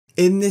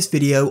In this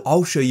video,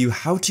 I'll show you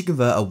how to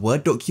convert a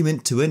Word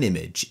document to an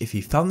image. If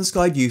you found this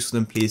guide useful,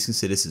 then please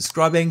consider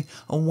subscribing,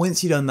 and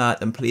once you've done that,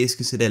 then please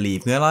consider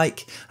leaving a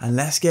like, and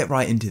let's get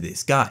right into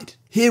this guide.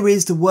 Here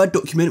is the Word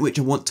document which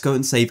I want to go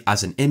and save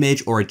as an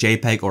image or a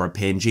JPEG or a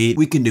PNG.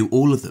 We can do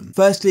all of them.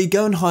 Firstly,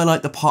 go and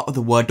highlight the part of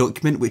the Word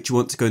document which you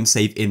want to go and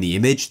save in the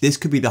image. This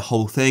could be the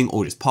whole thing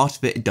or just part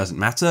of it, it doesn't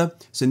matter.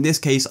 So in this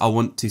case, I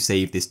want to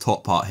save this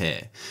top part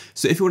here.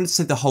 So if you wanted to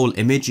save the whole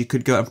image, you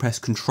could go and press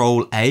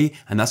Control A,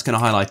 and that's going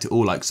to highlight it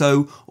all like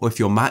so. Or if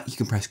you're Mac, you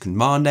can press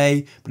Command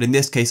A, but in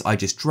this case, I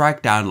just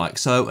drag down like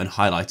so and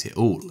highlight it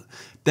all.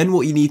 Then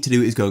what you need to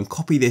do is go and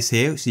copy this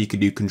here, so you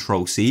can do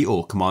Control C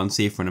or Command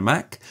C if you're on a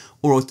Mac,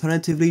 or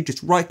alternatively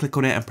just right click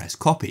on it and press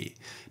copy.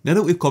 Now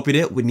that we've copied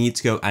it, we need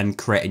to go and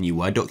create a new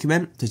Word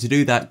document. So to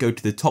do that, go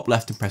to the top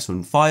left and press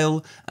on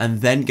File, and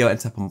then go and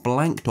tap on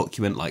Blank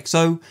Document like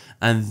so.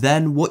 And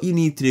then what you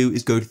need to do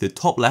is go to the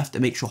top left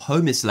and make sure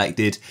Home is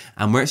selected,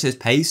 and where it says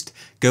Paste,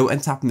 go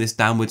and tap on this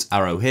downwards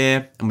arrow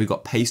here, and we've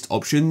got Paste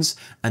Options,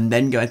 and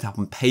then go and tap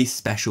on Paste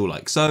Special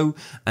like so.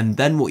 And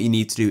then what you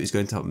need to do is go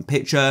and tap on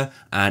Picture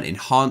and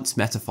Enhance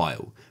Meta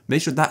File.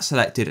 Make sure that's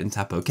selected and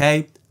tap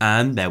OK,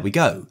 and there we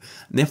go.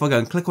 And if I go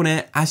and click on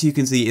it, as you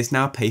can see, it's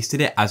now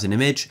pasted it as an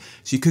image.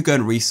 So you could go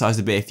and resize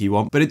a bit if you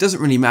want, but it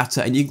doesn't really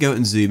matter, and you can go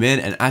and zoom in,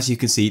 and as you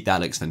can see,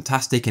 that looks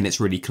fantastic and it's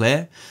really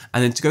clear.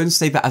 And then to go and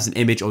save it as an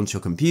image onto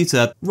your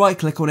computer, right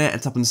click on it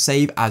and tap on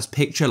Save as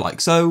Picture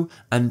like so.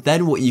 And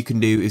then what you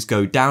can do is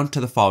go down to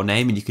the file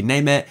name and you can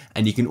name it,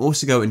 and you can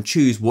also go and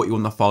choose what you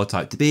want the file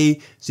type to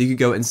be. So you could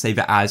go and save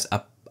it as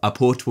a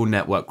portable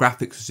network graphics,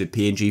 which is a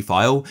PNG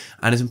file.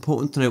 And it's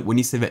important to note when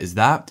you save it as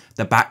that,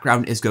 the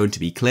background is going to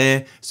be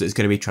clear, so it's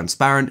going to be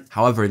transparent.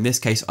 However, in this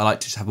case, I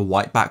like to just have a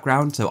white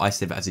background, so I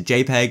save it as a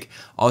JPEG.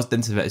 I'll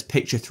then save it as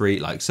picture 3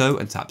 like so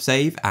and tap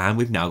save, and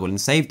we've now gone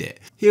and saved it.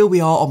 Here we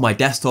are on my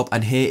desktop,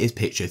 and here is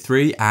picture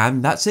 3,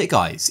 and that's it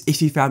guys.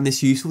 If you found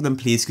this useful, then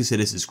please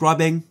consider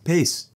subscribing. Peace.